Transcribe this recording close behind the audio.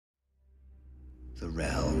The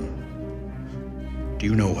realm. Do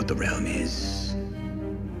you know what the realm is?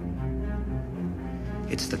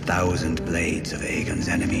 It's the 1,000 blades of Aegon's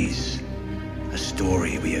enemies. A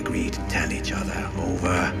story we agree to tell each other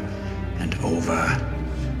over and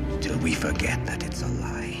over till we forget that it's a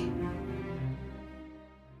lie.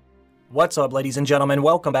 What's up, ladies and gentlemen?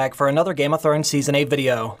 Welcome back for another Game of Thrones Season 8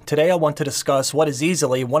 video. Today I want to discuss what is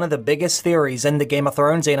easily one of the biggest theories in the Game of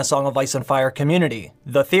Thrones and A Song of Ice and Fire community.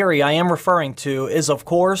 The theory I am referring to is, of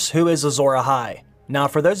course, who is Azor Ahai? Now,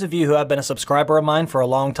 for those of you who have been a subscriber of mine for a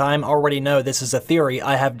long time already know this is a theory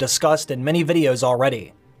I have discussed in many videos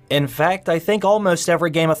already. In fact, I think almost every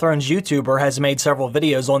Game of Thrones YouTuber has made several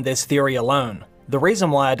videos on this theory alone. The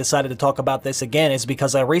reason why I decided to talk about this again is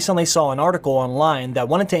because I recently saw an article online that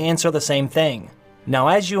wanted to answer the same thing. Now,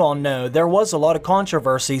 as you all know, there was a lot of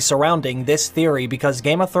controversy surrounding this theory because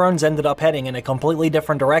Game of Thrones ended up heading in a completely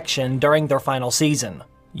different direction during their final season.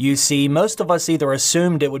 You see, most of us either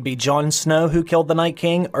assumed it would be Jon Snow who killed the Night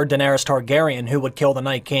King or Daenerys Targaryen who would kill the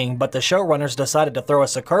Night King, but the showrunners decided to throw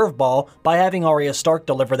us a curveball by having Arya Stark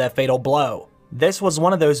deliver that fatal blow. This was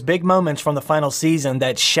one of those big moments from the final season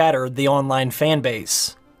that shattered the online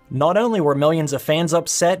fanbase. Not only were millions of fans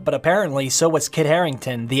upset, but apparently so was Kit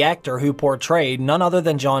Harington, the actor who portrayed none other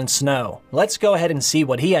than Jon Snow. Let's go ahead and see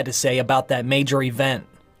what he had to say about that major event.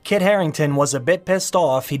 Kit Harington was a bit pissed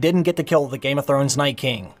off he didn't get to kill the Game of Thrones Night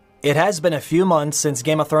King. It has been a few months since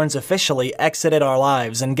Game of Thrones officially exited our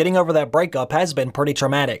lives, and getting over that breakup has been pretty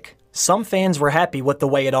traumatic. Some fans were happy with the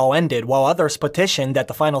way it all ended, while others petitioned that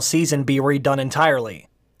the final season be redone entirely.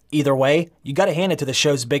 Either way, you gotta hand it to the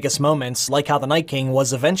show's biggest moments, like how the Night King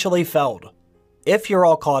was eventually felled. If you're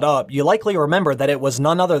all caught up, you likely remember that it was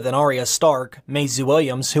none other than Arya Stark, Maisie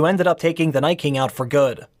Williams, who ended up taking the Night King out for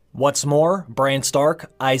good. What's more, Bran Stark,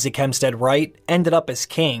 Isaac Hempstead Wright, ended up as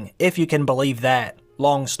king, if you can believe that.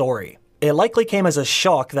 Long story. It likely came as a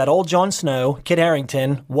shock that old Jon Snow, Kit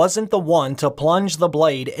Harington, wasn't the one to plunge the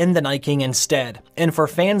blade in the Night King instead. And for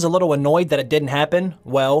fans a little annoyed that it didn't happen,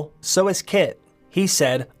 well, so is Kit. He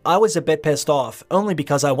said, "I was a bit pissed off, only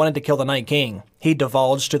because I wanted to kill the Night King." He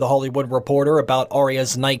divulged to The Hollywood Reporter about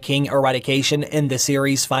Arya's Night King eradication in the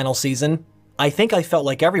series' final season. "I think I felt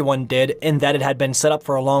like everyone did, in that it had been set up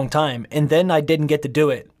for a long time, and then I didn't get to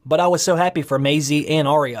do it. But I was so happy for Maisie and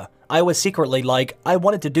Arya. I was secretly like, I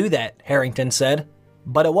wanted to do that," Harington said.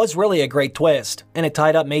 But it was really a great twist, and it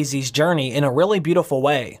tied up Maisie's journey in a really beautiful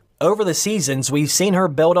way. Over the seasons, we've seen her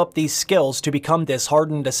build up these skills to become this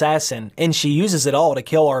hardened assassin, and she uses it all to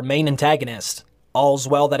kill our main antagonist. All's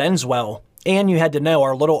well that ends well. And you had to know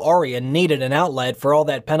our little Arya needed an outlet for all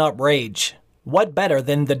that pent-up rage. What better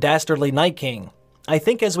than the dastardly Night King? I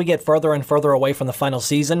think as we get further and further away from the final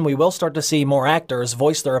season, we will start to see more actors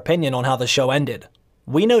voice their opinion on how the show ended.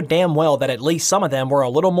 We know damn well that at least some of them were a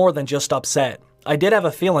little more than just upset. I did have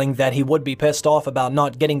a feeling that he would be pissed off about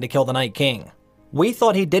not getting to kill the Night King. We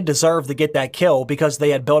thought he did deserve to get that kill because they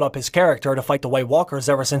had built up his character to fight the White Walkers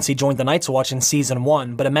ever since he joined the Night's Watch in Season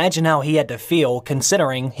 1, but imagine how he had to feel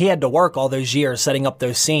considering he had to work all those years setting up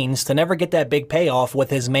those scenes to never get that big payoff with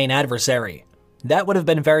his main adversary. That would have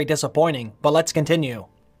been very disappointing, but let's continue.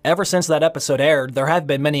 Ever since that episode aired, there have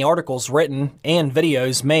been many articles written and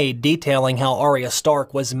videos made detailing how Arya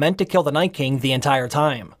Stark was meant to kill the Night King the entire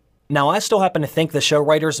time. Now, I still happen to think the show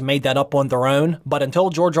writers made that up on their own, but until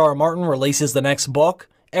George R. R. Martin releases the next book,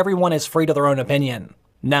 everyone is free to their own opinion.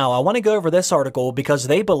 Now, I want to go over this article because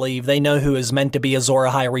they believe they know who is meant to be Azor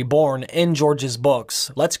Ahai reborn in George's books.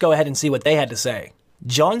 Let's go ahead and see what they had to say.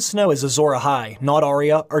 Jon Snow is Azor Ahai, not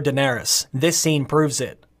Arya or Daenerys. This scene proves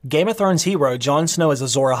it. Game of Thrones hero Jon Snow is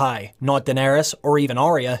Azor Ahai, not Daenerys or even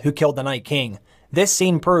Arya who killed the Night King. This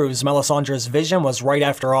scene proves Melisandre's vision was right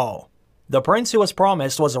after all. The prince who was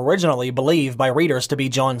promised was originally believed by readers to be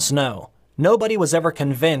Jon Snow. Nobody was ever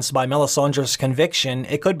convinced by Melisandre's conviction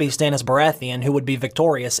it could be Stannis Baratheon who would be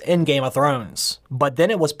victorious in Game of Thrones. But then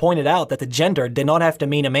it was pointed out that the gender did not have to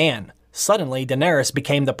mean a man. Suddenly, Daenerys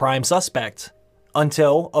became the prime suspect.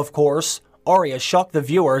 Until, of course, Arya shocked the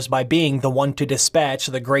viewers by being the one to dispatch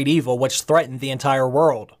the great evil which threatened the entire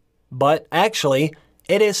world. But actually,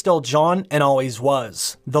 it is still Jon and always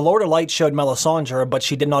was. The Lord of Light showed Melisandre, but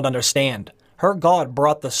she did not understand. Her god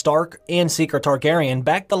brought the Stark and Seeker Targaryen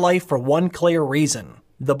back to life for one clear reason.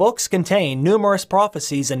 The books contain numerous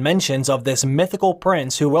prophecies and mentions of this mythical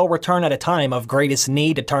prince who will return at a time of greatest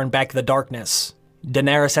need to turn back the darkness.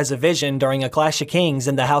 Daenerys has a vision during a clash of kings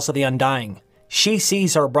in the House of the Undying. She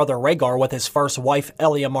sees her brother Rhaegar with his first wife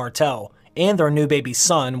Elia Martell, and their new baby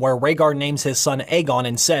son, where Rhaegar names his son Aegon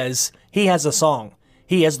and says, he has a song.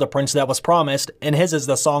 He is the prince that was promised, and his is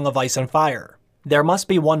the Song of Ice and Fire. There must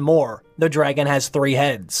be one more. The dragon has 3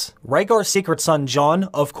 heads. Rhaegar's secret son Jon,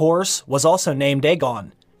 of course, was also named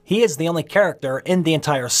Aegon. He is the only character in the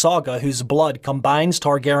entire saga whose blood combines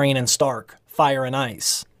Targaryen and Stark, fire and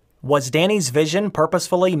ice. Was Dany's vision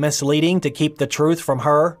purposefully misleading to keep the truth from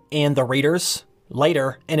her and the readers?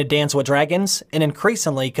 Later, in A Dance with Dragons, an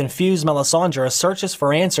increasingly confused Melisandre searches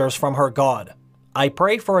for answers from her god. I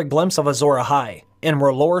pray for a glimpse of Azor Ahai, and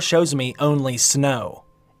R'hllor shows me only snow.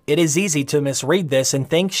 It is easy to misread this and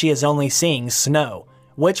think she is only seeing snow,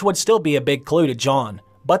 which would still be a big clue to Jon,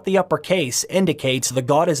 but the uppercase indicates the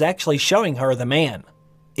god is actually showing her the man.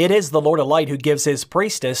 It is the Lord of Light who gives his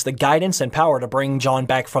priestess the guidance and power to bring Jon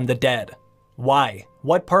back from the dead. Why?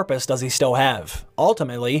 What purpose does he still have?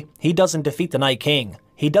 Ultimately, he doesn't defeat the Night King.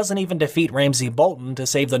 He doesn't even defeat Ramsay Bolton to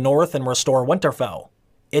save the North and restore Winterfell.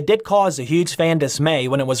 It did cause a huge fan dismay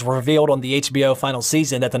when it was revealed on the HBO final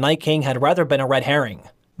season that the Night King had rather been a red herring.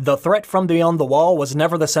 The threat from beyond the wall was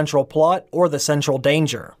never the central plot or the central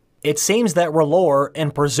danger. It seems that R'hllor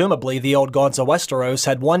and presumably the old gods of Westeros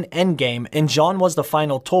had one endgame, and Jon was the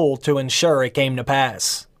final tool to ensure it came to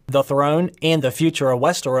pass. The throne and the future of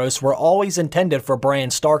Westeros were always intended for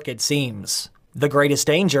Bran Stark, it seems. The greatest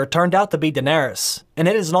danger turned out to be Daenerys, and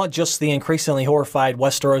it is not just the increasingly horrified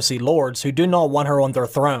Westerosi lords who do not want her on their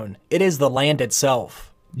throne, it is the land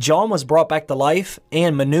itself. Jon was brought back to life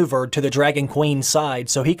and maneuvered to the Dragon Queen's side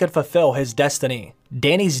so he could fulfill his destiny.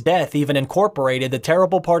 Dany's death even incorporated the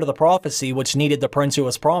terrible part of the prophecy which needed the prince who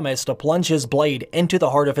was promised to plunge his blade into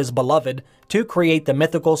the heart of his beloved to create the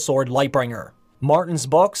mythical sword Lightbringer. Martin's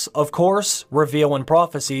books, of course, reveal in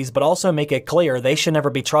prophecies but also make it clear they should never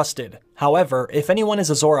be trusted. However, if anyone is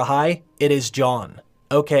Azor Ahai, it is Jon.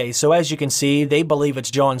 Okay, so as you can see, they believe it's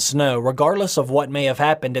Jon Snow regardless of what may have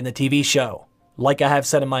happened in the TV show. Like I have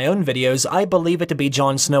said in my own videos, I believe it to be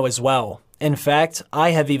Jon Snow as well. In fact, I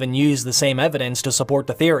have even used the same evidence to support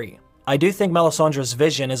the theory. I do think Melisandre's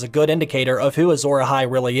vision is a good indicator of who Azor Ahai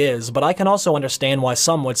really is, but I can also understand why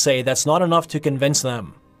some would say that's not enough to convince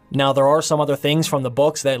them. Now, there are some other things from the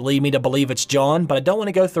books that lead me to believe it's Jon, but I don't want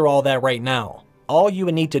to go through all that right now. All you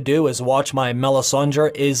would need to do is watch my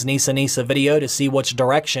Melisandre is Nissa Nissa video to see which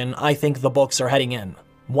direction I think the books are heading in.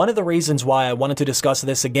 One of the reasons why I wanted to discuss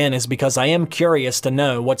this again is because I am curious to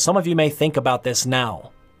know what some of you may think about this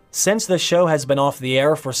now. Since the show has been off the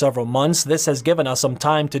air for several months, this has given us some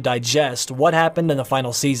time to digest what happened in the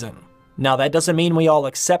final season. Now, that doesn't mean we all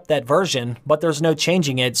accept that version, but there's no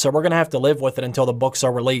changing it, so we're going to have to live with it until the books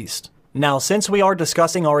are released. Now, since we are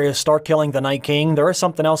discussing Arya Stark killing the Night King, there is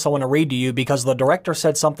something else I want to read to you because the director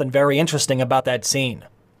said something very interesting about that scene.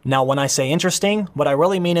 Now, when I say interesting, what I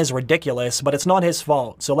really mean is ridiculous, but it's not his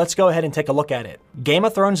fault, so let's go ahead and take a look at it. Game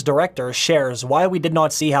of Thrones director shares why we did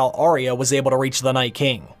not see how Arya was able to reach the Night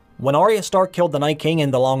King. When Arya Stark killed the Night King in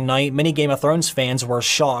The Long Night, many Game of Thrones fans were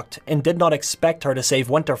shocked and did not expect her to save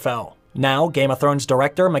Winterfell. Now, Game of Thrones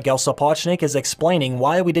director Miguel Sapochnik is explaining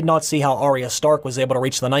why we did not see how Arya Stark was able to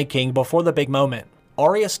reach the Night King before the big moment.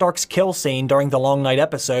 Arya Stark's kill scene during the Long Night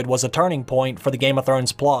episode was a turning point for the Game of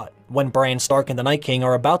Thrones plot. When Bran Stark and the Night King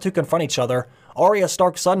are about to confront each other, Arya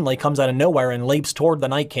Stark suddenly comes out of nowhere and leaps toward the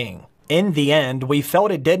Night King. In the end, we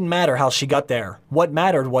felt it didn't matter how she got there. What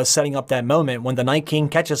mattered was setting up that moment when the Night King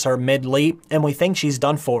catches her mid-leap and we think she's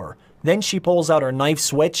done for. Then she pulls out her knife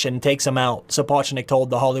switch and takes him out, Sapochnik told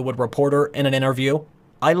The Hollywood Reporter in an interview.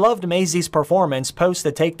 I loved Maisie's performance post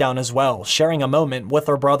the takedown as well, sharing a moment with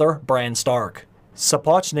her brother, Bran Stark.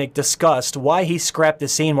 Sapochnik discussed why he scrapped the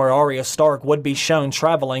scene where Arya Stark would be shown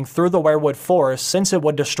traveling through the Weirwood Forest since it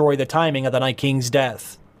would destroy the timing of the Night King's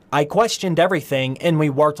death. I questioned everything and we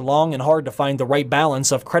worked long and hard to find the right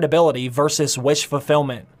balance of credibility versus wish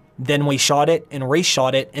fulfillment. Then we shot it and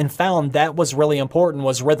reshot it and found that was really important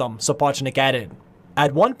was rhythm, Sapochnik added.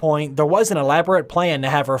 At one point, there was an elaborate plan to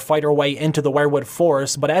have her fight her way into the Weirwood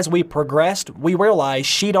Forest, but as we progressed, we realized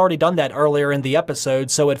she'd already done that earlier in the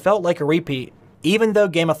episode, so it felt like a repeat. Even though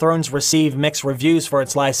Game of Thrones received mixed reviews for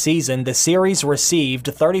its last season, the series received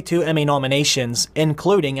 32 Emmy nominations,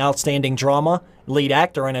 including Outstanding Drama, Lead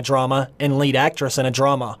Actor in a Drama, and Lead Actress in a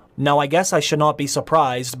Drama. Now, I guess I should not be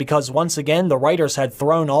surprised because once again, the writers had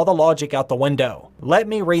thrown all the logic out the window. Let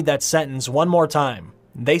me read that sentence one more time.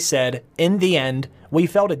 They said, in the end, we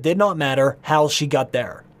felt it did not matter how she got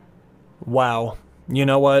there. Wow. You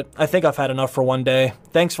know what? I think I've had enough for one day.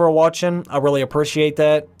 Thanks for watching. I really appreciate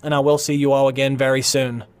that, and I will see you all again very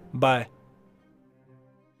soon. Bye.